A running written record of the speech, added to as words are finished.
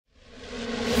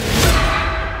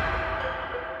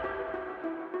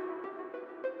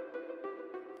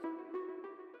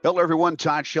Hello, everyone.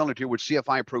 Todd Shellner here with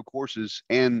CFI Pro Courses.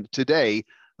 And today,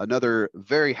 another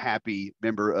very happy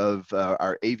member of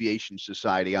our Aviation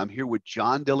Society. I'm here with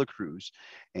John De La Cruz,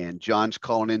 and John's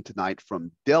calling in tonight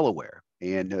from Delaware.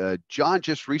 And John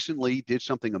just recently did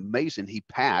something amazing. He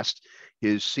passed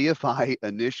his CFI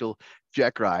initial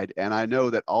check ride. And I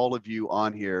know that all of you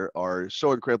on here are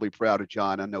so incredibly proud of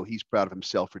John. I know he's proud of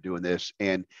himself for doing this.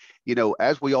 And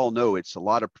as we all know, it's a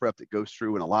lot of prep that goes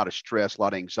through and a lot of stress, a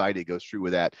lot of anxiety goes through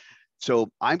with that. So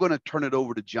I'm going to turn it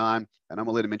over to John, and I'm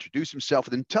going to let him introduce himself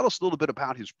and then tell us a little bit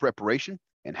about his preparation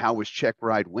and how his check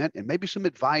ride went, and maybe some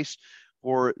advice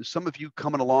for some of you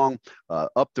coming along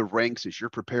up the ranks as you're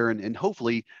preparing, and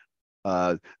hopefully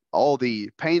all the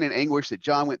pain and anguish that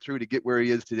John went through to get where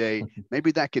he is today,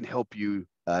 maybe that can help you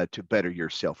to better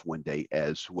yourself one day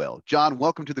as well. John,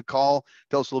 welcome to the call.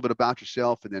 Tell us a little bit about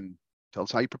yourself, and then tell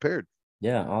us how you prepared.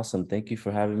 Yeah, awesome. Thank you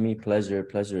for having me.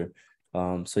 Pleasure.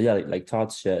 So yeah, like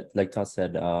Todd said,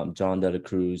 John De La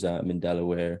Cruz. I'm in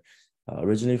Delaware,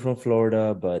 originally from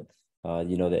Florida, but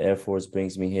the Air Force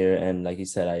brings me here. And like he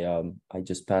said, I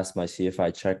just passed my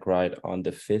CFI check ride on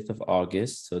the 5th of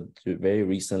August, so very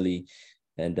recently.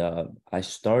 And I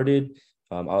started.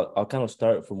 I'll kind of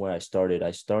start from where I started.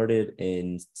 I started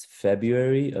in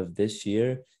February of this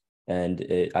year,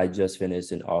 and I just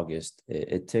finished in August.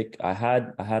 I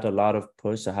had a lot of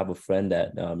push. I have a friend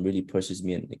that really pushes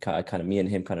me, and me and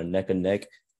him kind of neck and neck.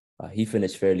 He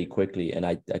finished fairly quickly, and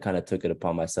I kind of took it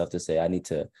upon myself to say I need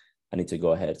to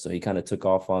go ahead. So he kind of took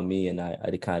off on me, and I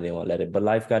kind of didn't want to let it. But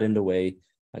life got in the way.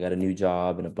 I got a new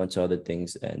job and a bunch of other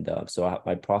things, and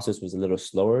my process was a little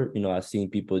slower. I've seen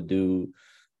people do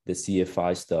the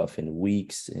CFI stuff in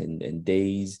weeks and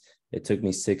days. It took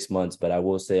me 6 months, but I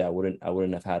will say I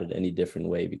wouldn't have had it any different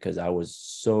way because I was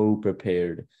so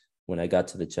prepared when I got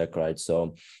to the check ride.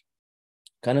 So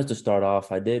kind of to start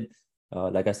off, I did,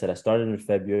 like I said, I started in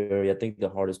February. I think the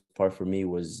hardest part for me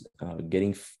was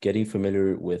getting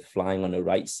familiar with flying on the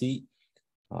right seat.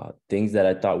 Things that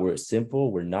I thought were simple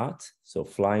were not. So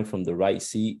flying from the right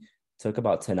seat took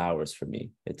about 10 hours for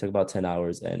me. It took about 10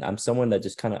 hours. And I'm someone that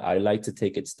just I like to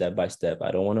take it step by step.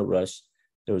 I don't want to rush.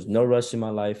 There was no rush in my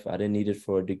life. I didn't need it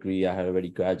for a degree. I had already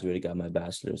graduated, got my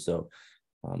bachelor's. So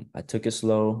I took it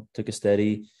slow, took it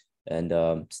steady.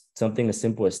 And something as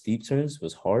simple as steep turns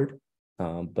was hard.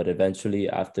 But eventually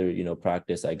after,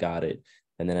 practice, I got it.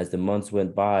 And then as the months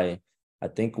went by, I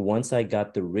think once I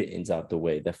got the writtens out the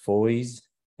way, the FOIs,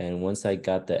 and once I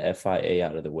got the FIA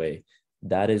out of the way,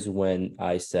 that is when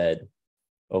I said,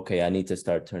 okay, I need to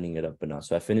start turning it up a notch.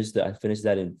 So I finished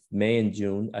that in May and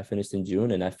June. I finished in June,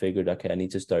 and I figured, okay, I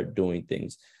need to start doing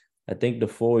things. I think the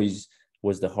FOIs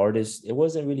was the hardest. It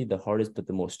wasn't really the hardest, but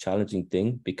the most challenging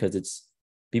thing because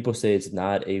people say it's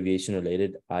not aviation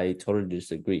related. I totally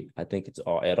disagree. I think it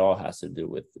all has to do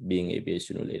with being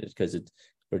aviation related because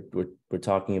we're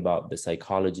talking about the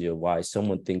psychology of why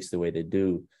someone thinks the way they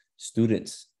do.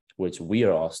 Students, which we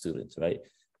are all students, right?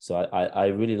 So I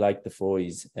really like the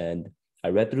FOIs, and I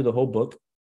read through the whole book.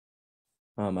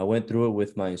 I went through it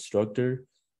with my instructor.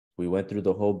 We went through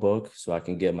the whole book so I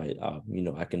can get my,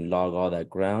 I can log all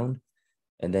that ground.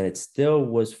 And then it still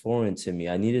was foreign to me.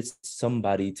 I needed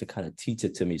somebody to kind of teach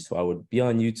it to me. So I would be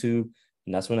on YouTube,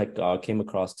 and that's when I came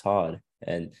across Todd.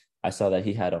 And I saw that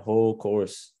he had a whole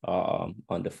course on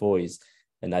the FOIs.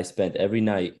 And I spent every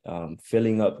night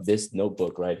filling up this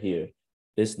notebook right here.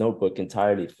 This notebook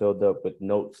entirely filled up with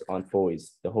notes on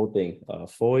FOIs, the whole thing,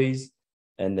 FOIs,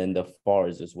 and then the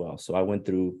FARs as well. So I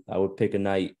would pick a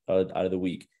night out of the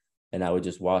week, and I would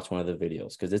just watch one of the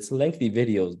videos because it's lengthy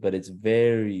videos, but it's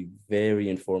very, very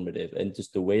informative. And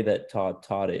just the way that Todd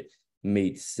taught it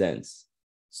made sense.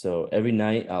 So every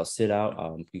night I'll sit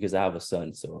out because I have a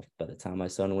son. So by the time my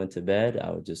son went to bed,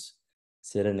 I would just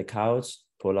sit on the couch,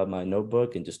 pull out my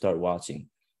notebook, and just start watching.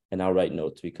 And I'll write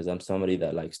notes because I'm somebody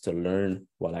that likes to learn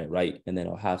while I write, and then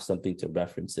I'll have something to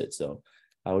reference it. So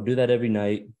I would do that every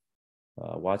night,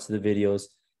 watch the videos,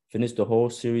 finish the whole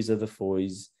series of the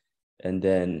FOIs. And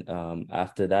then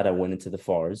after that, I went into the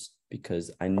FARs because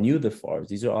I knew the FARs.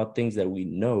 These are all things that we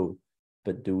know,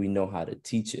 but do we know how to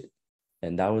teach it?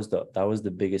 And that was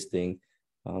the biggest thing.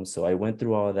 So I went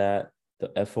through all that.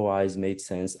 The FOIs made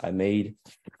sense. I made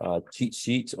cheat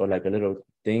sheets or like a little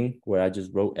thing where I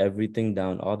just wrote everything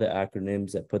down, all the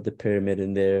acronyms. I put the pyramid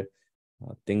in there,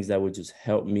 things that would just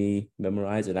help me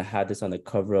memorize. And I had this on the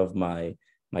cover of my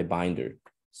binder.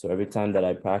 So every time that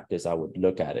I practice, I would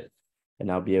look at it,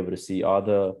 and I'll be able to see all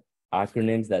the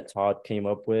acronyms that Todd came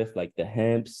up with, like the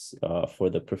HEMPs for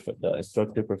the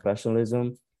instructor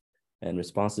professionalism and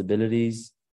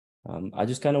responsibilities. I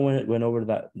just kind of went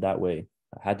over that way.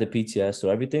 I had the PTS, so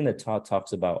everything that Todd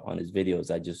talks about on his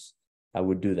videos, I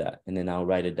would do that. And then I'll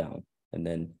write it down. And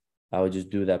then I would just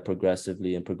do that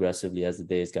progressively and progressively as the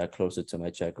days got closer to my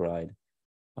check ride.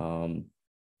 And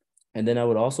then I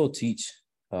would also teach.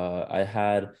 I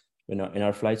had in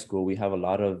our flight school, we have a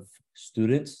lot of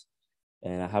students,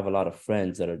 and I have a lot of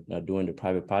friends that are doing the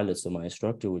private pilot. So my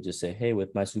instructor would just say, hey,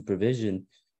 with my supervision,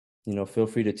 feel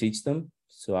free to teach them.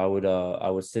 So I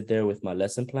would sit there with my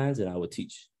lesson plans and I would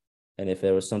teach. And if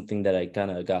there was something that I kind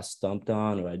of got stumped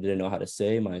on or I didn't know how to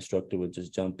say, my instructor would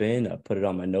just jump in, I'd put it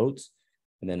on my notes,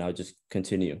 and then I'll just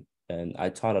continue. And I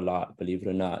taught a lot, believe it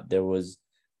or not. There was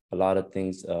a lot of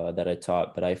things that I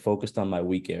taught, but I focused on my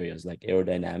weak areas like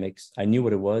aerodynamics. I knew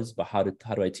what it was, but how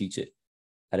do I teach it?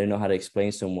 I didn't know how to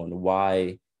explain to someone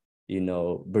why,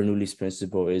 Bernoulli's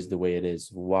principle is the way it is,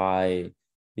 why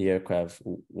the aircraft,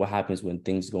 what happens when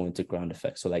things go into ground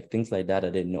effect. So like things like that, I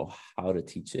didn't know how to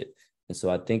teach it. And so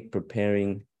I think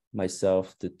preparing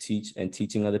myself to teach and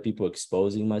teaching other people,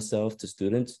 exposing myself to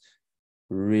students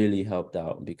really helped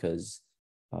out, because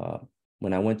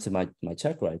when I went to my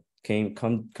check ride,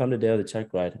 come the day of the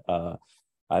check ride,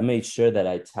 I made sure that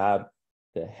I tabbed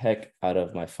the heck out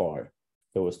of my FAR.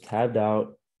 It was tabbed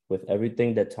out with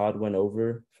everything that Todd went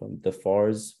over, from the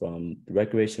FARs, from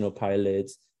recreational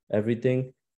pilots,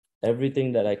 everything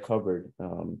that I covered.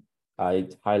 I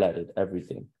highlighted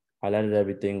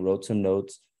everything, wrote some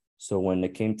notes. So when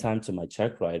it came time to my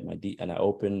check ride, my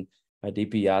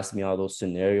DP asked me all those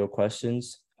scenario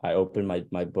questions. I opened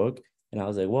my book and I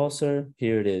was like, well, sir,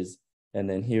 here it is. And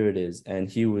then here it is. And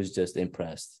he was just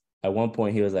impressed. At one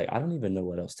point, he was like, I don't even know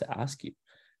what else to ask you,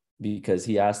 because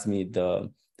he asked me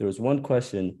there was one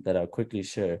question that I'll quickly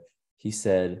share. He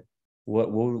said,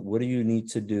 what do you need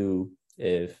to do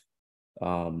if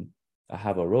I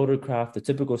have a rotorcraft, the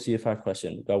typical CFI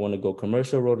question. I want to go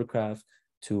commercial rotorcraft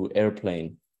to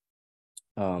airplane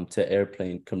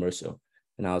commercial.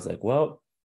 And I was like, well,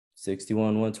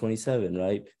 61-127,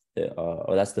 right?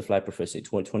 That's the flight proficiency,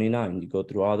 29. You go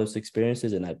through all those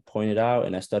experiences, and I pointed out,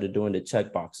 and I started doing the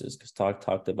check boxes, because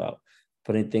talked about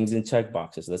putting things in check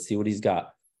boxes. Let's see what he's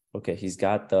got. Okay, he's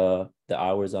got the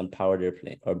hours on powered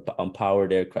airplane or on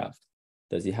powered aircraft.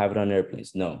 Does he have it on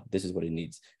airplanes? No, this is what he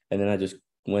needs. And then I just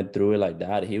went through it like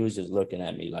that. He was just looking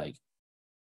at me like,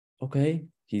 okay,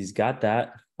 he's got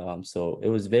that. So it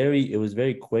was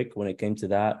very quick when it came to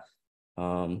that.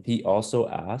 He also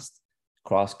asked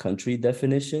cross-country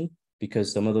definition,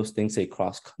 because some of those things say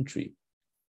cross-country.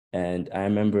 And I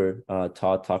remember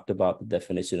Todd talked about the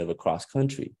definition of a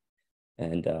cross-country.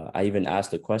 And I even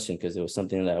asked a question because it was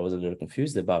something that I was a little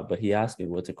confused about, but he asked me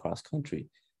what's a cross-country.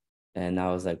 And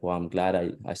I was like, well, I'm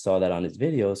glad I saw that on his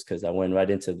videos, because I went right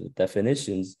into the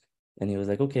definitions. And he was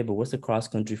like, okay, but what's the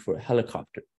cross-country for a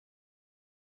helicopter?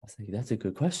 I was like, that's a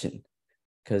good question,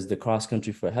 because the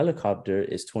cross-country for a helicopter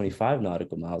is 25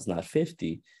 nautical miles, not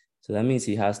 50. So that means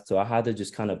I had to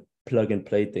just kind of plug and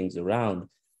play things around.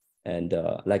 And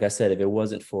like I said, if it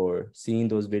wasn't for seeing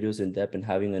those videos in depth and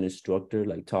having an instructor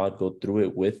like Todd go through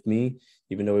it with me,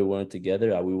 even though we weren't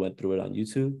together, we went through it on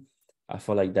YouTube, I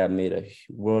felt like that made a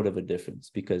world of a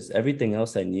difference, because everything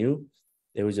else I knew,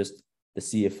 it was just the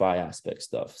CFI aspect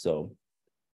stuff. So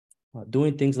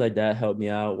doing things like that helped me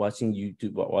out, watching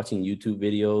YouTube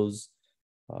videos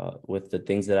with the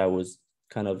things that I was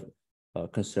kind of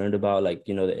concerned about, like,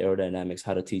 the aerodynamics,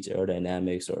 how to teach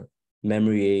aerodynamics, or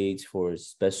memory aids for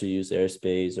special use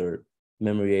airspace, or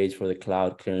memory aids for the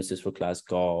cloud clearances for class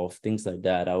golf, things like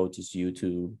that. I would just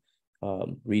YouTube,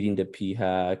 reading the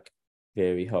PHAC,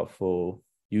 very helpful.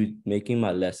 Making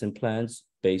my lesson plans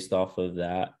based off of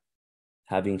that,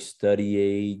 having study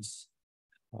aids.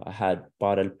 I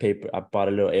bought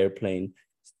a little airplane.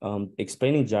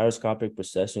 Explaining gyroscopic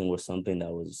precession was something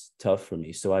that was tough for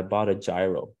me. So I bought a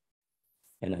gyro,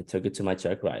 and I took it to my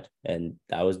check ride. And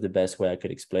that was the best way I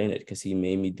could explain it, because he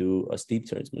made me do a steep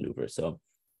turns maneuver. So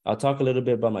I'll talk a little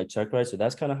bit about my check ride. So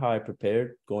that's kind of how I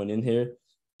prepared going in here.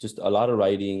 Just a lot of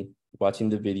writing, watching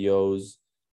the videos,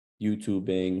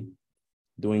 YouTubing,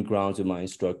 doing grounds with my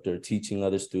instructor, teaching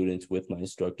other students with my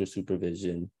instructor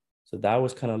supervision. So that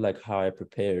was kind of like how I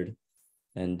prepared.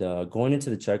 And going into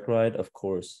the check ride, of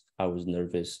course, I was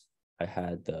nervous. I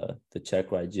had the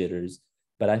check ride jitters,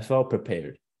 but I felt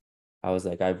prepared. I was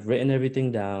like, I've written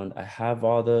everything down. I have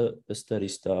all the study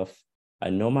stuff. I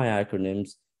know my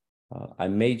acronyms. I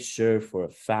made sure for a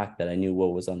fact that I knew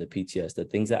what was on the PTS, the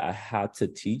things that I had to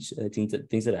teach, and the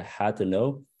things that I had to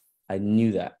know. I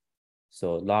knew that.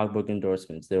 So logbook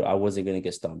endorsements, I wasn't going to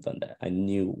get stumped on that. I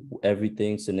knew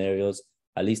everything, scenarios.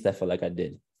 At least I felt like I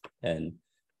did. And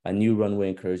I knew runway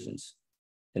incursions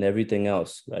and everything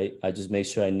else, right? I just made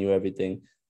sure I knew everything.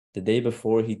 The day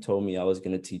before, he told me I was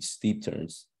going to teach steep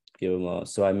turns. give them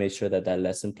so I made sure that that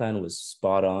lesson plan was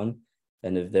spot on.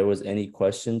 And if there was any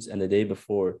questions, and the day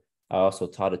before, I also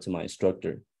taught it to my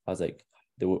instructor. I was like,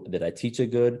 did I teach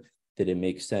it good? Did it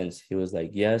make sense? He was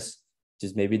like, yes,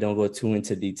 just maybe don't go too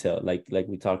into detail. Like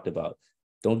we talked about,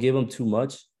 don't give them too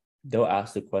much. They'll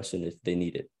ask the question if they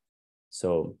need it.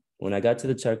 So when I got to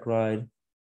the Checkride,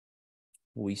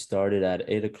 we started at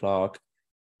 8 o'clock,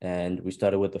 and we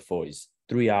started with the FOIs,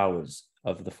 3 hours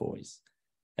of the FOIs.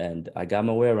 And I got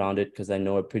my way around it because I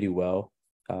know it pretty well.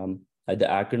 The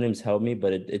acronyms help me,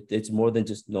 but it's more than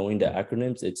just knowing the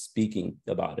acronyms, it's speaking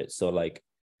about it. So like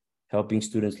helping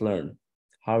students learn.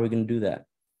 How are we going to do that?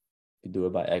 We do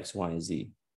it by X, Y, and Z.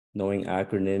 Knowing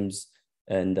acronyms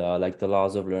and like the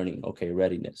laws of learning. Okay,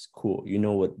 readiness, cool. You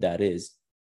know what that is,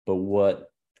 but what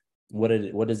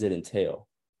does it entail?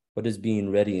 What does being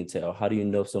ready entail? How do you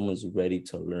know if someone's ready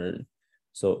to learn?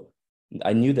 So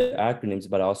I knew the acronyms,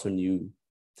 but I also knew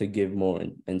to give more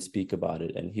and speak about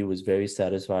it. And he was very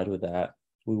satisfied with that.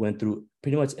 We went through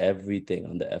pretty much everything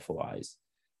on the FOIs.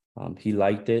 He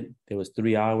liked it. It was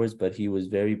 3 hours, but he was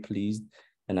very pleased.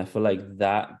 And I feel like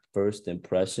that first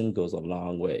impression goes a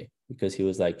long way, because he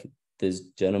was like, this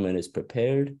gentleman is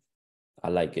prepared. I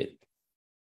like it.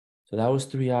 So that was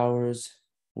 3 hours.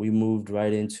 We moved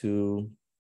right into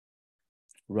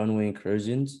runway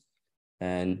incursions.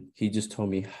 And he just told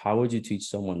me, how would you teach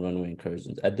someone runway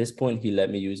incursions? At this point, he let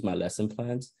me use my lesson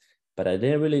plans, but I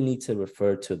didn't really need to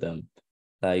refer to them.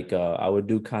 Like I would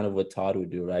do kind of what Todd would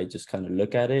do, right? Just kind of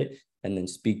look at it and then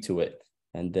speak to it.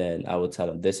 And then I would tell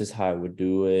him, this is how I would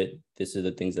do it. This is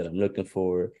the things that I'm looking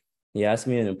for. He asked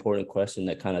me an important question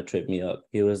that kind of tripped me up.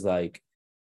 He was like,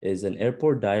 is an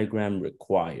airport diagram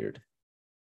required?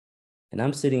 And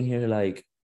I'm sitting here like,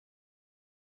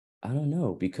 I don't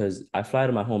know, because I fly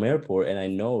to my home airport and I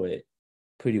know it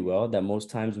pretty well that most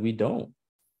times we don't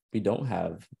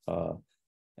have.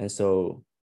 And so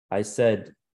I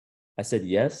said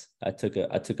yes. I took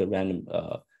a random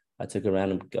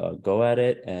go at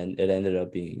it, and it ended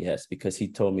up being yes, because he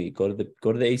told me go to the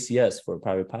ACS for a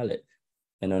private pilot,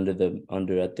 and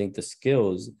under I think the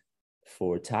skills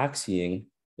for taxiing,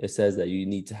 it says that you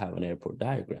need to have an airport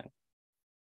diagram.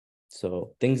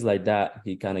 So things like that,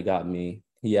 he kind of got me.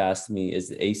 He asked me, is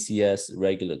the ACS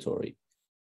regulatory?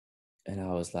 And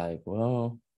I was like,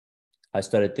 well, I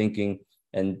started thinking,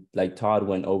 and like Todd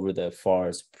went over the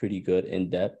FARs pretty good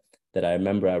in depth, that I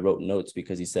remember I wrote notes,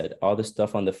 because he said all the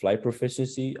stuff on the flight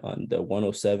proficiency on the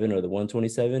 107 or the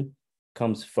 127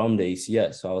 comes from the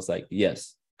ACS. So I was like,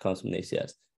 yes, comes from the ACS.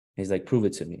 And he's like, prove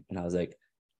it to me. And I was like,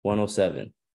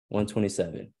 107,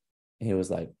 127. And he was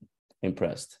like,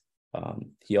 impressed.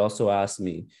 He also asked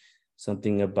me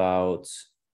something about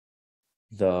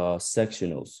the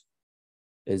sectionals.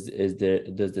 Does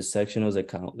the sectionals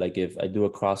account? Like if I do a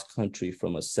cross country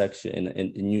from a section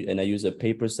and I use a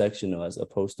paper sectional as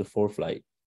opposed to ForeFlight,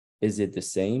 is it the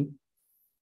same?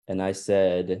 And I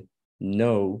said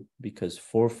no, because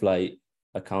ForeFlight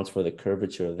accounts for the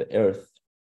curvature of the earth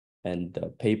and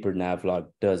the paper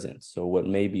navlog doesn't. So what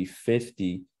may be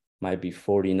 50 might be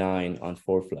 49 on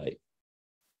ForeFlight.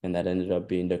 And that ended up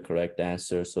being the correct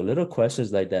answer. So little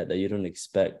questions like that you don't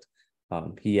expect.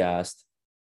 He asked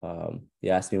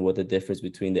me what the difference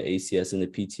between the ACS and the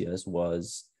PTS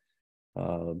was.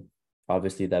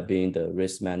 Obviously, that being the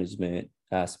risk management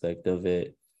aspect of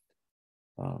it.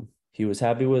 He was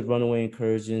happy with runaway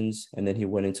incursions, and then he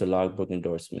went into logbook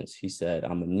endorsements. He said,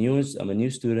 I'm a new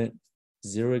student,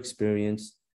 zero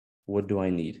experience. What do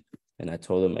I need? And I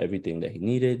told him everything that he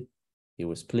needed. He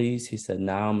was pleased. He said,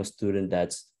 now I'm a student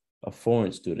that's a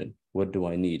foreign student. What do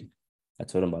I need? I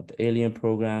told him about the alien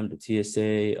program, the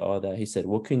TSA, all that. He said,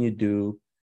 what can you do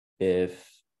while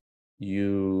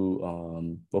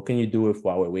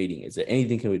we're waiting? Is there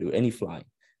anything can we do? Any flying?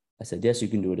 I said, yes, you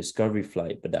can do a discovery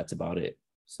flight, but that's about it.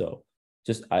 So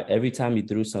every time he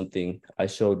threw something, I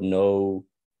showed no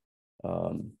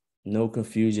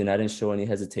confusion. I didn't show any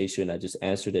hesitation. I just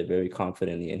answered it very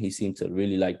confidently. And he seemed to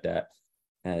really like that.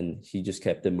 And he just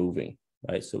kept it moving,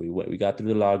 right? So we got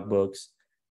through the logbooks,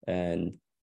 and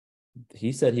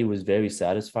he said he was very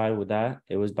satisfied with that.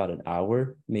 It was about an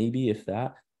hour, maybe, if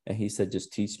that. And he said,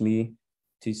 just teach me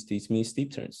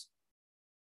steep turns.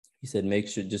 He said, make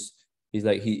sure he's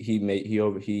like,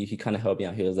 he kind of helped me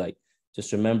out. He was like,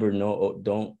 just remember,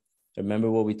 don't remember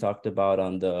what we talked about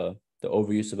on the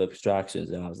overuse of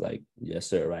abstractions. And I was like, yes,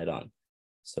 sir, right on.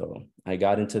 So I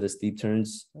got into the steep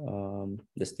turns,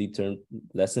 the steep turn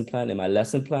lesson plan. In my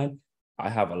lesson plan, I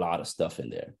have a lot of stuff in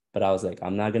there, but I was like,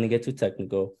 I'm not going to get too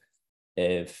technical.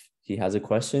 If he has a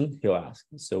question, he'll ask.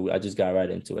 So I just got right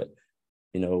into it.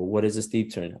 What is a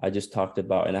steep turn? I just talked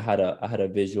about, and I had a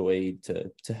visual aid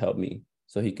to help me.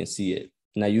 so he can see it.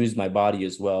 And I used my body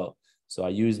as well. So I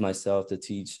used myself to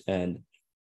teach. And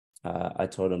I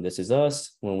told him, this is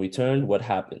us. When we turn, what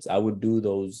happens? I would do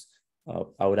those.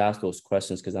 I would ask those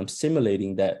questions because I'm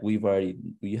simulating that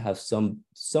we have some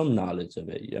knowledge of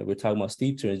it. We're talking about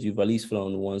steep turns. You've at least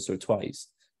flown once or twice.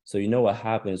 So you know what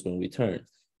happens when we turn.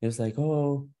 It's like,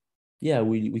 oh, yeah,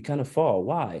 we kind of fall.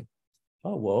 Why?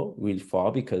 Oh, well, we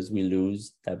fall because we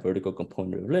lose that vertical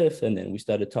component of lift. And then we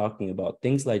started talking about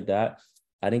things like that.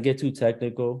 I didn't get too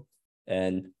technical,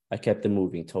 and I kept it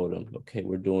moving. Told them, okay,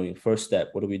 we're doing first step.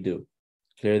 What do we do?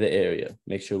 Clear the area.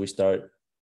 Make sure we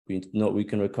know we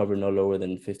can recover no lower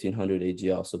than 1500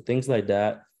 AGL. So things like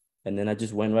that. And then I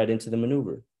just went right into the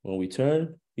maneuver. When we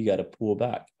turn, you got to pull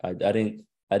back. I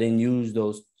didn't use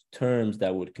those terms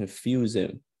that would confuse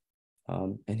him.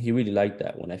 And he really liked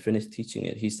that. When I finished teaching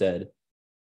it, he said,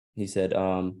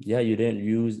 yeah, you didn't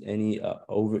use any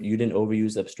you didn't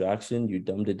overuse abstraction. You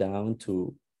dumbed it down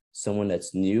to someone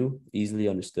that's new, easily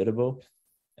understandable.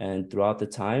 And throughout the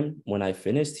time, when I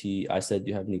finished, I said,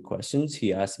 do you have any questions?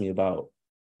 He asked me about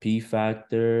P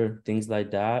factor, things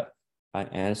like that. I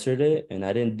answered it, and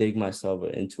I didn't dig myself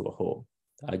into a hole.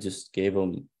 I just gave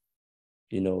him,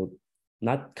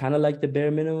 not kind of like the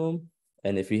bare minimum.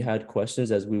 And if he had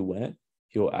questions as we went,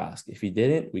 he'll ask. If he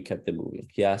didn't, we kept it moving.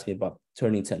 He asked me about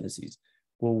turning tendencies.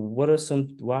 Well,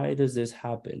 why does this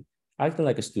happen? Acting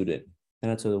like a student.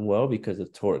 And I told him, well, because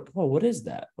of torque. Oh, what is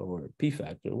that? Or P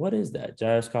factor, what is that?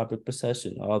 Gyroscopic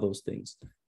precession, all those things.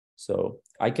 So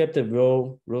I kept it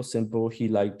real simple. He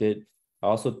liked it. I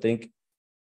also think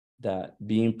that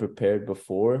being prepared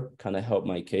before kind of helped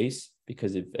my case,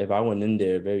 because if I went in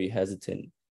there very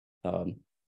hesitant,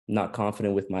 not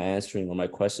confident with my answering or my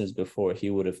questions before, he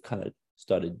would have kind of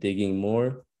started digging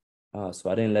more. So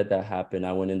I didn't let that happen.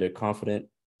 I went in there confident.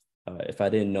 If I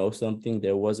didn't know something,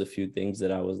 there was a few things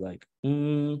that I was like,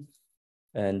 and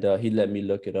he let me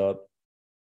look it up.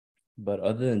 But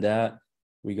other than that,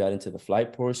 we got into the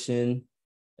flight portion,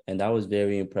 and I was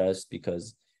very impressed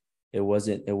because it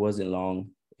wasn't long.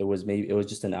 It was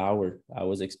just an hour. I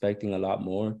was expecting a lot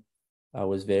more. I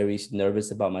was very nervous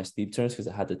about my steep turns because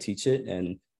I had to teach it,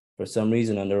 and for some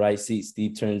reason on the right seat,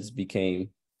 steep turns became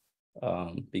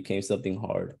something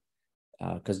hard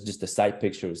because just the sight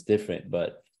picture was different.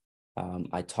 But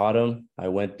I taught him. I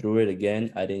went through it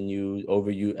again. I didn't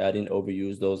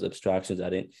overuse those abstractions. I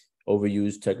didn't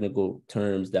overuse technical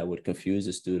terms that would confuse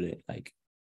a student, like,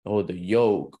 oh, the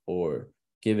yoke, or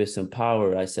give it some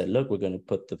power. I said, look, we're going to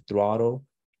put the throttle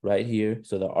right here.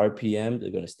 So the RPM, they're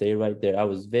going to stay right there. I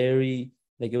was very,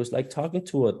 it was like talking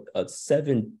to a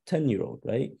 7-10-year-old,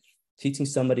 right? Teaching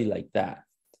somebody like that.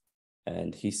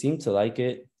 And he seemed to like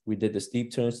it. We did the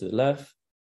steep turns to the left,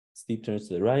 steep turns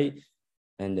to the right.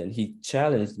 And then he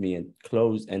challenged me and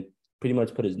closed and pretty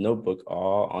much put his notebook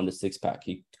all on the 6-pack.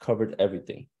 He covered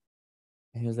everything.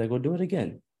 And he was like, well, do it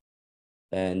again.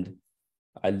 And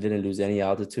I didn't lose any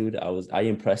altitude. I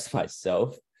impressed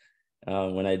myself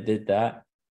when I did that.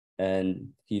 And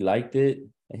he liked it.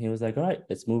 And he was like, all right,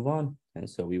 let's move on. And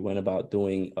so we went about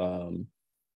doing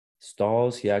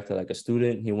stalls. He acted like a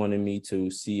student. He wanted me to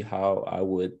see how I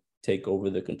would take over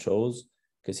the controls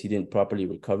because he didn't properly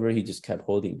recover. He just kept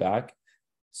holding back.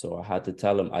 So I had to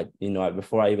tell him,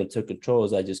 before I even took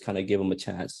controls, I just kind of gave him a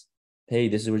chance. Hey,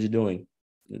 this is what you're doing.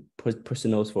 Push the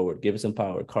nose forward, give it some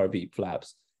power, car beat,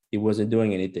 flaps. He wasn't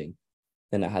doing anything.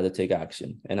 Then I had to take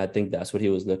action. And I think that's what he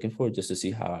was looking for, just to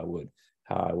see how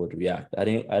I would react. I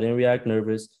didn't react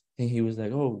nervous. And he was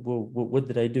like, oh, well, what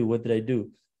did I do? What did I do?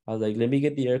 I was like, let me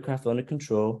get the aircraft under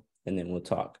control and then we'll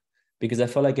talk. Because I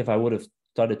felt like if I would have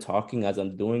started talking as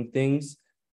I'm doing things,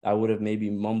 I would have maybe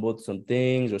mumbled some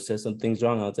things or said some things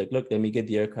wrong. I was like, look, let me get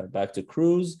the aircraft back to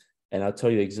cruise and I'll tell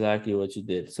you exactly what you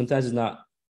did. Sometimes it's not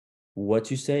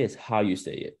what you say, it's how you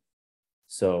say it.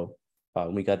 So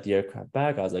when we got the aircraft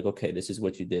back, I was like, okay, this is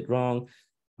what you did wrong.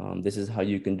 This is how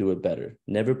you can do it better.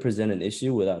 Never present an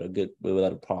issue without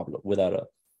a problem,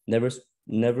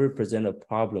 never present a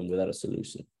problem without a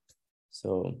solution.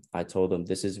 So I told him,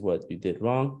 this is what you did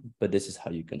wrong, but this is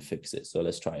how you can fix it. So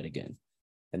let's try it again.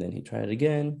 And then he tried it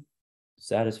again,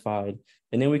 satisfied.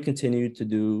 And then we continued to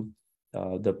do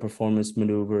the performance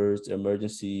maneuvers,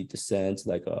 emergency descents,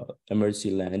 like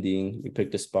emergency landing. We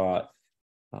picked a spot.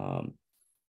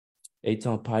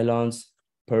 8-ton pylons,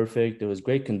 perfect. There was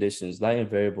great conditions, light and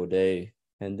variable day.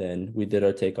 And then we did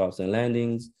our takeoffs and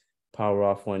landings, power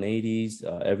off 180s.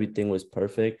 Everything was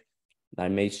perfect. I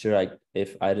made sure I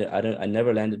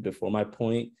never landed before my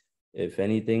point. If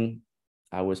anything,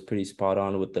 I was pretty spot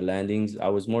on with the landings. I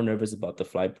was more nervous about the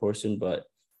flight portion, but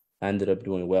I ended up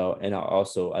doing well. And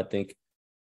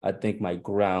I think my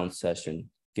ground session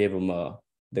gave him a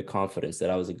the confidence that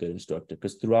I was a good instructor.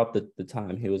 Because throughout the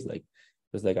time, he was like,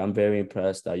 I'm very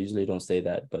impressed. I usually don't say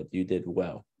that, but you did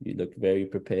well. You looked very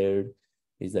prepared.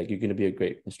 He's like, you're going to be a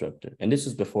great instructor. And this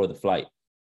was before the flight.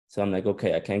 So I'm like,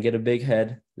 okay, I can't get a big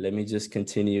head. Let me just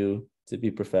continue to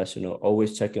be professional,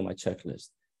 always checking my checklist.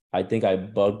 I think I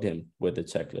bugged him with the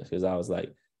checklist because I was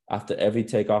like, after every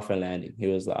takeoff and landing,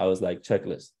 I was like,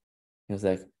 checklist. He was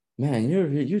like, man,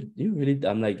 you really,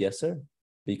 I'm like, yes, sir.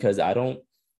 Because I don't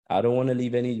want to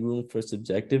leave any room for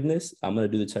subjectiveness. I'm going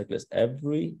to do the checklist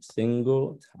every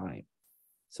single time.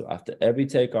 So after every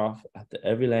takeoff, after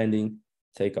every landing,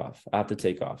 takeoff, after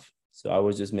takeoff. So I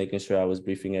was just making sure I was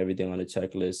briefing everything on the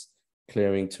checklist,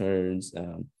 clearing turns,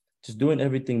 just doing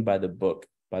everything by the book.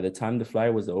 By the time the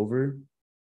flight was over,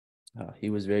 he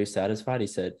was very satisfied. He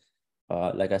said,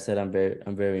 like I said, I'm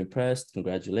very impressed.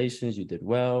 Congratulations, you did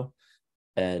well.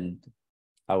 And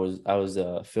I was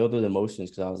filled with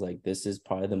emotions because I was like, this is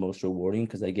probably the most rewarding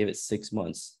because I gave it 6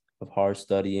 months of hard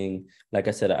studying. Like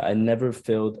I said, I never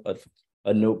filled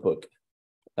a notebook,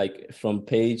 like from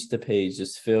page to page,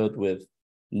 just filled with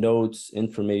notes,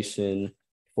 information,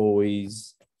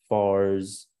 FOIs,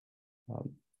 FARs.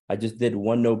 I just did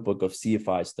one notebook of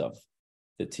CFI stuff,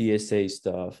 the TSA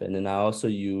stuff. And then I also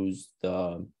used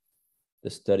the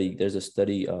study. There's a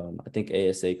study, I think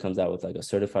ASA comes out with like a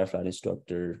certified flight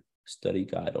instructor study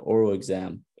guide, oral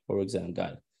exam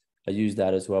guide. I use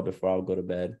that as well before I'll go to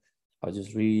bed. I'll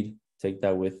just read, take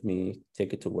that with me,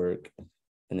 take it to work,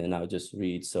 and then I'll just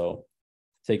read. So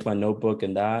take my notebook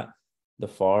and that. The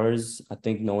FARs, I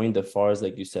think knowing the FARs,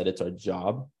 like you said, it's our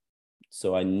job.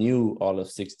 So I knew all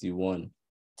of 61,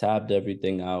 tabbed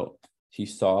everything out. He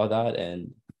saw that,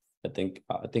 and I think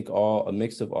a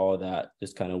mix of all that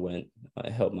just kind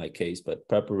of helped my case. But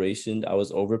preparation, I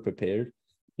was over prepared,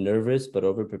 nervous, but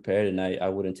over prepared, and I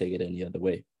wouldn't take it any other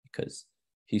way because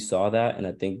he saw that, and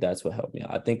I think that's what helped me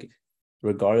out. I think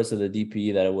regardless of the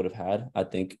DPE that I would have had, I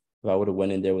think if I would have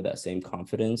went in there with that same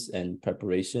confidence and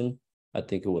preparation, I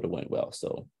think it would have went well.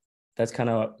 So that's kind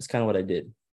of what I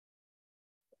did.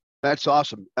 That's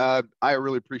awesome. I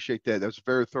really appreciate that. That was a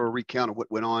very thorough recount of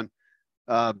what went on.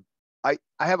 I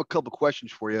have a couple of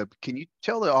questions for you. Can you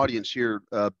tell the audience here,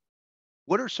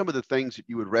 what are some of the things that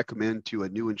you would recommend to a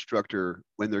new instructor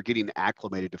when they're getting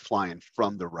acclimated to flying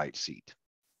from the right seat?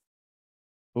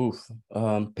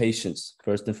 Patience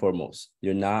first and foremost.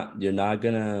 You're not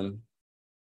gonna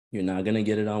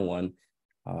get it on one.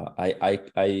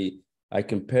 I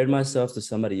compared myself to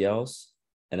somebody else,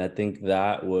 and I think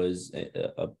that was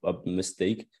a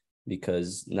mistake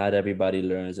because not everybody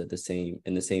learns in the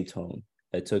same tone.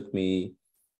 It took me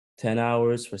 10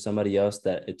 hours for somebody else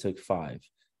that it took 5.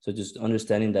 So just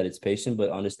understanding that it's patient, but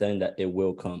understanding that it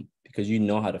will come because you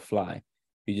know how to fly.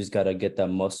 You just got to get that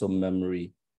muscle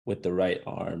memory with the right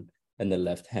arm and the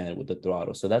left hand with the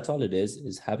throttle. So that's all it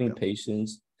is having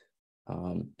patience,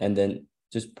 and then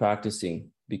just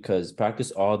practicing, because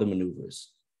practice all the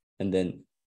maneuvers and then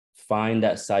find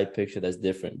that side picture that's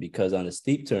different. Because on the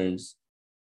steep turns,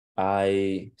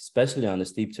 especially on the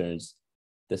steep turns,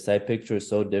 the side picture is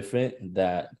so different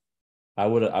that I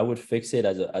would fix it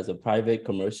as a private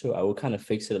commercial. I would kind of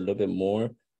fix it a little bit more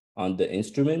on the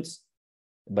instruments,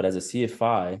 but as a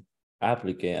CFI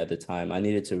applicant at the time, I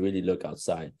needed to really look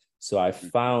outside. So I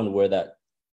found where that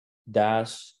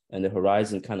dash and the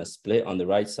horizon kind of split on the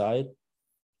right side,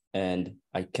 and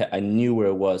I knew where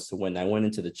it was. So when I went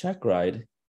into the Checkride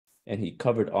and he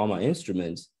covered all my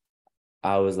instruments,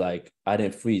 I was like, I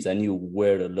didn't freeze. I knew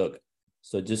where to look.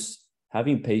 So just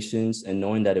having patience and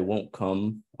knowing that it won't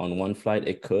come on one flight,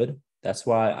 it could. That's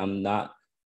why I'm not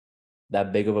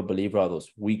that big of a believer of those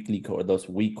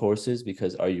week courses,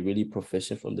 because are you really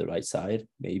proficient from the right side?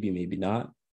 Maybe, maybe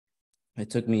not. It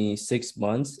took me 6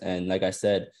 months. And like I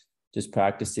said, just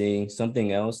practicing.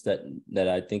 Something else that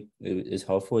I think is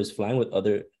helpful is flying with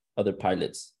other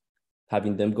pilots,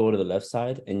 having them go to the left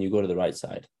side and you go to the right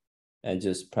side, and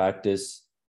just practice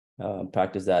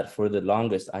that. For the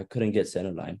longest, I couldn't get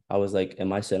center line. I was like,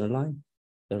 am I center line?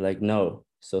 They're like, no.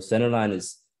 So center line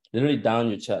is literally down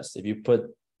your chest. If you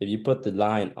put the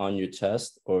line on your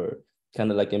chest or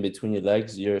kind of like in between your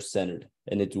legs, you're centered.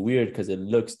 And it's weird because it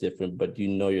looks different, but you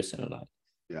know your center line.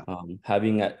 Yeah.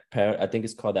 Having that I think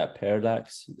it's called that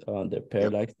parallax, the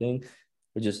parallax thing,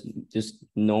 or just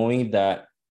knowing that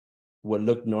what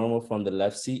looked normal from the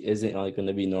left seat isn't going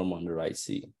to be normal on the right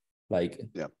seat. Like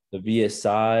the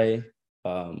VSI,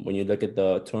 when you look at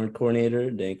the turn coordinator,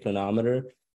 the inclinometer,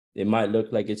 it might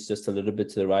look like it's just a little bit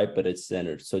to the right, but it's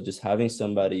centered. So just having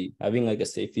like a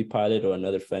safety pilot or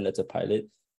another friend that's a pilot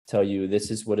tell you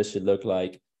this is what it should look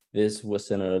like, this is what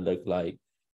center look like.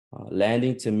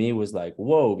 Landing to me was like,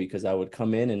 whoa, because I would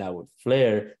come in and I would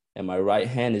flare, and my right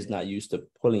hand is not used to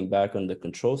pulling back on the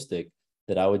control stick,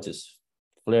 that I would just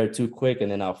flare too quick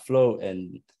and then I'll float.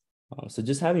 And so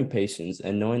just having patience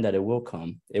and knowing that it will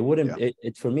come. It wouldn't, Yeah.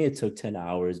 it for me, it took 10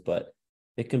 hours, but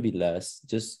it can be less.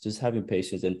 Just having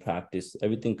patience and practice.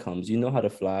 Everything comes. You know how to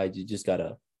fly. You just got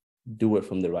to do it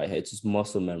from the right head. It's just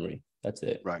muscle memory. That's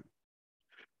it. Right.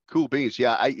 Cool beans.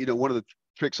 Yeah. One of the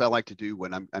tricks I like to do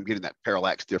when I'm getting that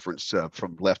parallax difference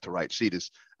from left to right seat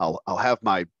is I'll have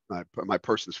my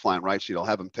person's flying right seat. I'll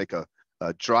have them take a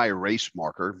dry erase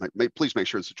marker. Please make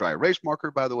sure it's a dry erase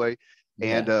marker, by the way.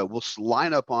 And Yeah. we'll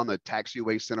line up on the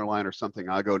taxiway center line or something.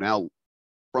 I go, now,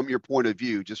 from your point of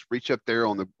view, just reach up there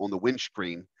on the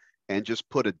windscreen and just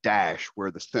put a dash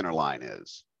where the center line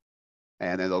is.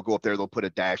 And then they'll go up there, they'll put a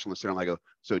dash on the center line. I go,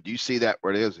 so do you see that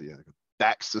where it is? Yeah,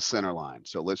 that's the center line.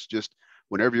 So let's just,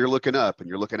 whenever you're looking up and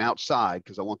you're looking outside,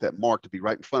 because I want that mark to be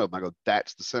right in front of them, I go,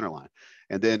 that's the center line.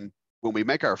 And then when we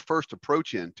make our first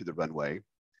approach into the runway,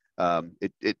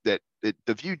 the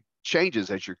view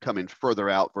changes as you're coming further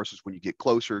out versus when you get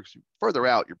closer. So further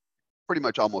out, you're pretty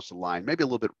much almost aligned, maybe a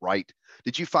little bit right.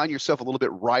 Did you find yourself a little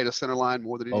bit right of center line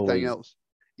more than anything Always. else?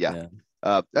 Yeah.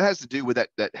 Yeah. That has to do with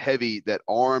that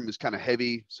arm is kind of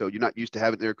heavy. So you're not used to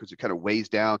having it there because it kind of weighs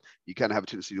down. You kind of have a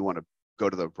tendency to want to go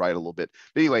to the right a little bit.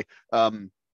 But anyway,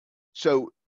 so,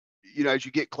 as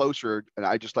you get closer, and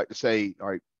I just like to say, all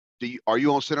right, are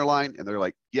you on center line? And they're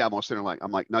like, yeah, I'm on center line.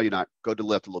 I'm like, no, you're not. Go to the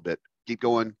left a little bit. Keep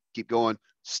going,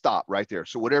 stop right there.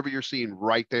 So whatever you're seeing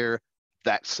right there,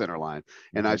 that's center line.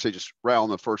 And I say, just right on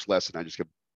the first lesson, I just go,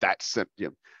 that's, tell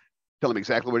them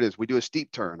exactly what it is. We do a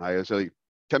steep turn. I say,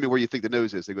 tell me where you think the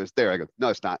nose is. They go, it's there. I go, no,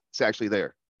 it's not. It's actually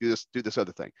there. Do this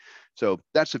other thing. So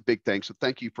that's a big thing. So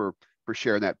thank you for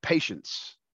sharing that.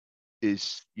 Patience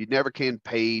is, you never can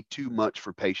pay too much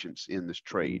for patience in this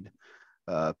trade.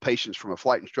 Patience from a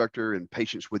flight instructor and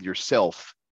patience with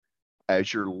yourself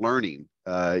as you're learning.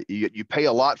 You pay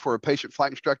a lot for a patient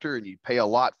flight instructor, and you pay a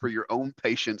lot for your own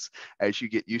patience as you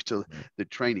get used to the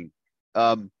training.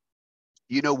 One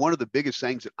of the biggest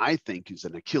things that I think is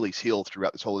an Achilles heel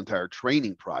throughout this whole entire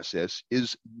training process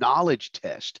is knowledge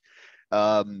test.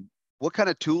 What kind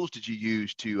of tools did you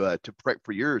use to prep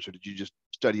for yours, or did you just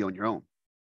study on your own?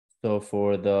 So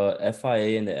for the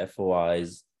FIA and the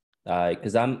FOIs,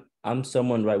 because I'm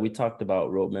someone, right? We talked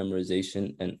about rote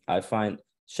memorization, and I find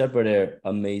Shepherd Air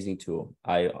amazing tool.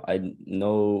 I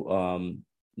know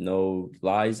no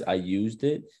lies, I used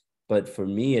it, but for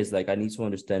me, it's like I need to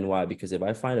understand why. Because if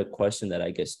I find a question that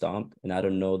I get stumped and I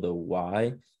don't know the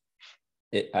why,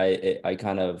 it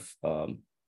kind of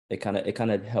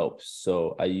helps.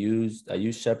 So I use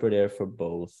Shepherd Air for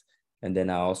both, and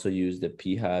then I also use the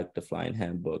PHAC, the flying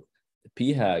handbook.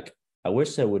 The PHAC, I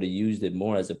wish I would have used it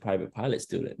more as a private pilot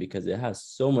student, because it has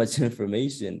so much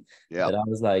information Yeah. that I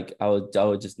was like, I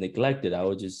would just neglect it. I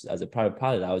would just, as a private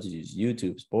pilot, I would just use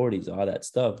YouTube, Sporties, all that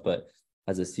stuff. But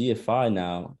as a CFI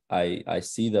now, I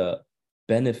see the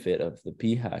benefit of the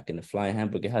PHAC and the flying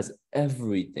handbook. It has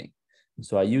everything.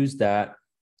 So I use that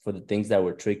for the things that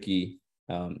were tricky.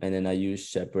 And then I used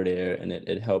Shepherd Air, and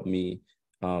it helped me.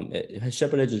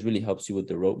 Shepherd Air just really helps you with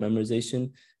the rote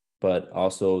memorization, but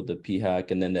also the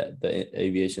PHAC, and then the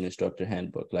aviation instructor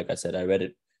handbook. Like I said, I read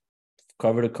it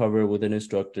cover to cover with an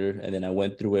instructor, and then I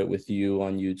went through it with you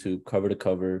on YouTube, cover to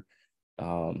cover.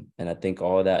 And I think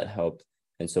all that helped.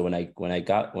 And so when I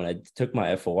took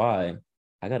my FOI,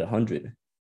 I got 100,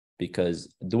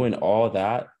 because doing all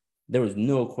that, there was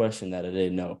no question that I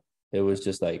didn't know. It was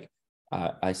just like,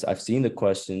 I've seen the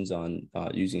questions on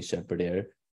using Shepherd Air,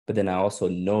 but then I also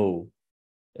know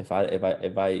if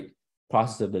I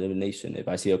process of elimination, if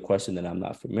I see a question that I'm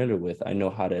not familiar with, I know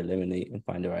how to eliminate and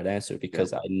find the right answer,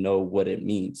 because I know what it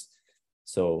means.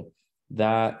 So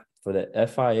that for the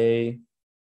FIA,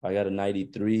 I got a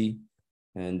 93,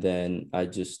 and then I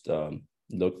just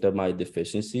looked up my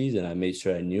deficiencies and I made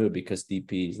sure I knew it, because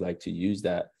DPs like to use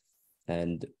that.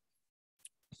 And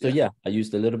so yeah, I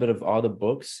used a little bit of all the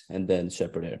books and then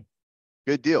Shepherd Air.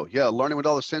 Good deal. Yeah, learning with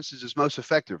all the senses is most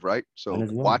effective, right? Mine So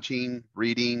as well. watching,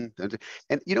 reading, and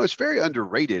it's very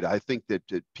underrated. I think that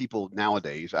people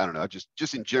nowadays, I don't know,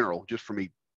 just in general, just for me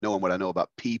knowing what I know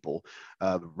about people,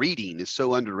 reading is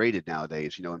so underrated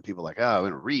nowadays. And people are like, oh, I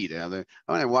want to read, I want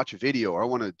to watch a video, or I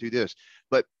want to do this.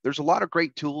 But there's a lot of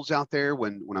great tools out there.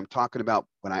 When I'm talking about,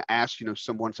 when I ask,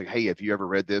 someone saying, hey, have you ever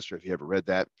read this, or have you ever read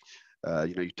that?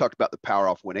 You talked about the Power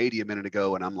Off 180 a minute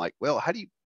ago, and I'm like, well, how do you,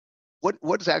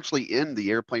 what is actually in the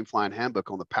airplane flying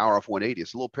handbook on the Power Off 180?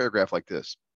 It's a little paragraph like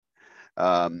this.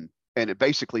 And it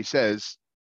basically says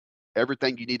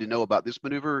everything you need to know about this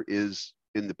maneuver is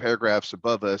in the paragraphs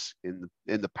above us in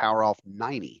the Power Off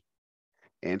 90.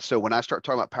 And so when I start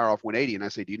talking about Power Off 180 and I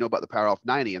say, do you know about the Power Off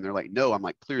 90? And they're like, no. I'm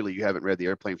like, clearly you haven't read the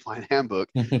Airplane Flying Handbook,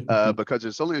 because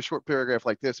it's only a short paragraph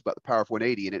like this about the Power Off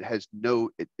 180, and it has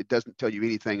it doesn't tell you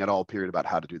anything at all, period, about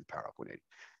how to do the Power Off 180.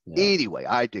 Yeah. Anyway,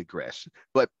 I digress.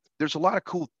 But there's a lot of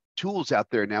cool tools out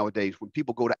there nowadays when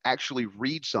people go to actually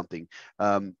read something.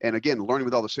 And again, learning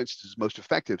with all the senses is most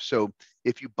effective. So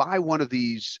if you buy one of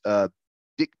these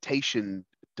dictation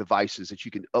devices that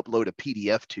you can upload a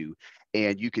PDF to,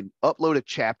 and you can upload a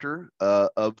chapter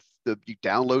you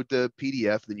download the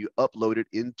PDF, then you upload it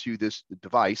into this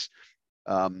device,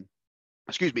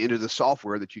 into the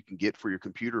software that you can get for your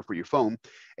computer, for your phone,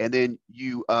 and then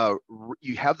you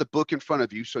have the book in front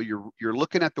of you, so you're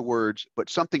looking at the words, but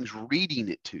something's reading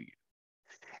it to you.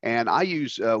 And I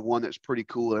use one that's pretty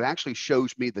cool. It actually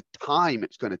shows me the time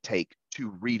it's going to take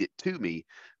to read it to me,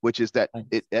 which is that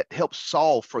it helps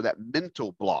solve for that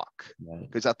mental block.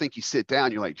 Because I think you sit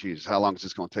down, you're like, Jesus, how long is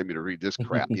this going to take me to read this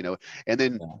crap? And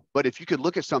then, but if you could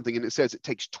look at something and it says it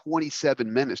takes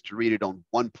 27 minutes to read it on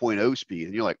 1.0 speed,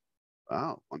 and you're like,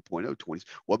 oh, 1.0, 20.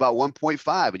 What about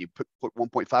 1.5? And you put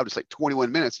 1.5, it's like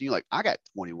 21 minutes. And you're like, I got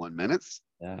 21 minutes.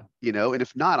 And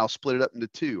if not, I'll split it up into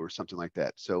 2 or something like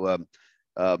that. So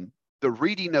the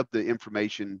reading of the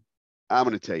information, I'm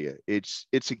going to tell you, it's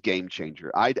a game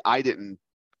changer. I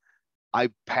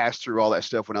passed through all that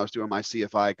stuff when I was doing my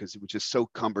CFI because it was just so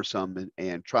cumbersome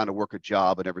and trying to work a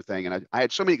job and everything. And I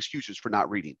had so many excuses for not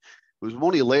reading. It was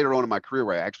only later on in my career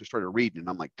where I actually started reading, and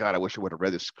I'm like, God, I wish I would have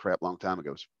read this crap a long time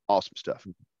ago. It's awesome stuff.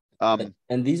 And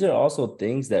these are also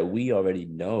things that we already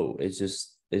know. It's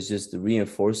just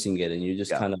reinforcing it, and you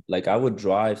just kind of like, I would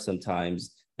drive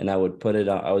sometimes and I would put it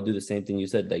on. I would do the same thing you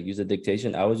said, like use a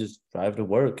dictation. I would just drive to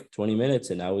work 20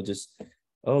 minutes and I would just,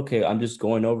 okay, I'm just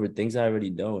going over things I already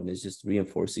know, and it's just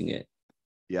reinforcing it.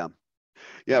 Yeah.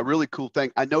 Really cool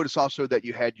thing. I noticed also that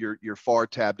you had your FAR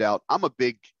tabbed out. I'm a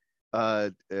big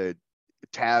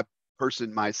tab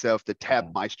person myself, the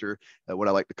tab meister, what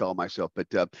I like to call myself. But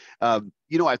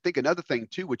I think another thing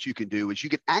too, what you can do is you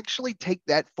can actually take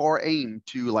that FAR aim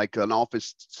to like an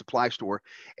office supply store,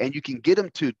 and you can get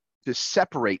them to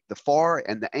separate the FAR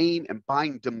and the aim and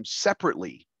bind them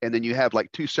separately, and then you have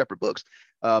like 2 separate books.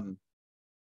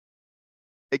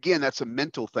 Again, that's a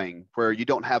mental thing where you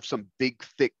don't have some big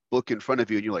thick book in front of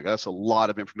you and you're like, that's a lot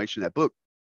of information in that book.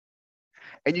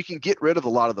 And you can get rid of a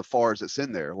lot of the FARs that's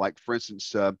in there. Like, for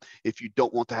instance, if you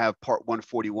don't want to have part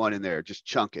 141 in there, just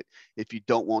chunk it. If you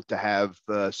don't want to have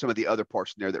some of the other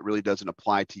parts in there that really doesn't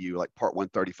apply to you, like part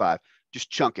 135, just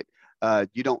chunk it.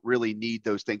 You don't really need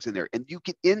those things in there. And you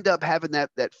can end up having that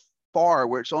FAR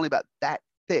where it's only about that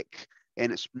thick,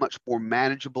 and it's much more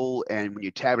manageable. And when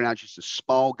you tab it out, it's just a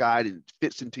small guide and it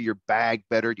fits into your bag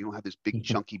better. You don't have this big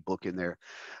chunky book in there.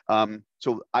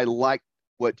 So I like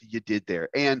what you did there.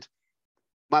 And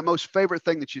my most favorite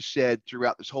thing that you said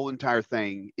throughout this whole entire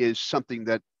thing is something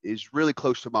that is really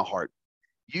close to my heart.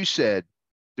 You said,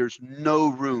 there's no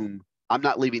room. I'm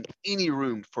not leaving any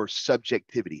room for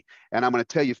subjectivity. And I'm going to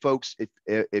tell you, folks,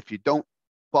 if you don't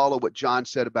follow what John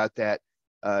said about that,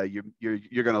 you're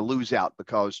going to lose out,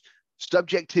 because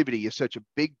subjectivity is such a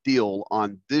big deal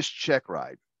on this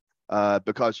Checkride,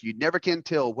 because you never can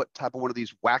tell what type of one of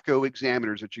these wacko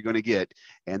examiners that you're going to get,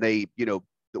 and they,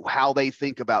 how they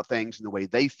think about things and the way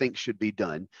they think should be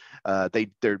done. They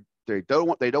don't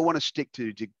want to stick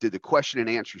to the question and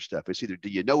answer stuff. It's either do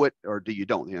you know it or do you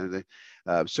don't.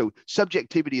 So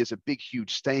subjectivity is a big,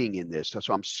 huge thing in this.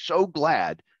 So I'm so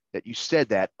glad that you said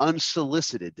that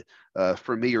unsolicited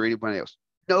for me or anybody else.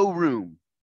 No room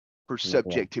for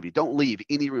subjectivity. Don't leave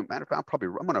any room. Matter of fact, I'm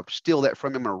going to steal that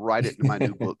from him. I'm going to write it in my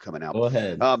new book coming out. Go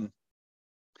ahead.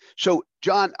 So,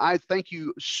 John, I thank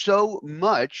you so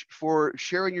much for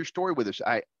sharing your story with us.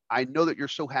 I know that you're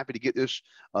so happy to get this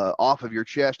off of your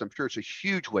chest. I'm sure it's a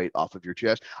huge weight off of your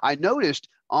chest. I noticed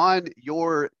on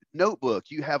your notebook,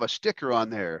 you have a sticker on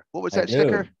there. What was that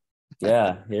sticker?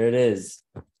 Yeah, here it is.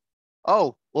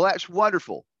 Oh, well, that's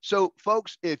wonderful. So,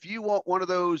 folks, if you want one of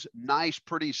those nice,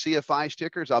 pretty CFI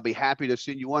stickers, I'll be happy to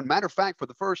send you one. Matter of fact, for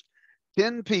the first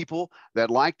 10 people that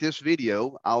like this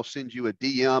video, I'll send you a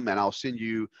DM, and I'll send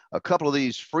you a couple of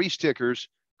these free stickers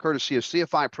courtesy of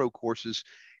CFI Pro courses.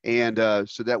 And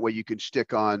so that way you can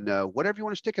stick on whatever you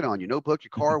want to stick it on, your notebook,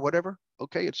 your car, whatever.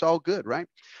 Okay, it's all good, right?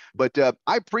 But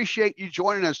I appreciate you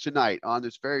joining us tonight on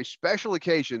this very special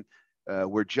occasion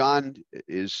where John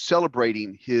is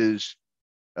celebrating his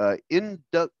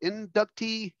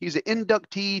inductee. He's an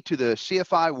inductee to the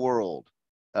CFI world.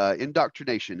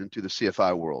 Indoctrination into the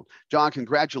CFI world. John,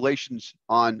 congratulations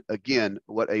on, again,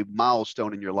 what a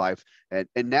milestone in your life. And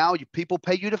now people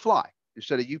pay you to fly.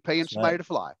 instead of you paying That's somebody right. to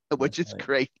fly, which That's is right.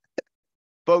 great.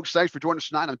 Folks, thanks for joining us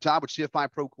tonight. I'm Todd with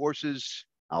CFI Pro Courses.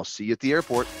 I'll see you at the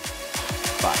airport.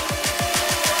 Bye.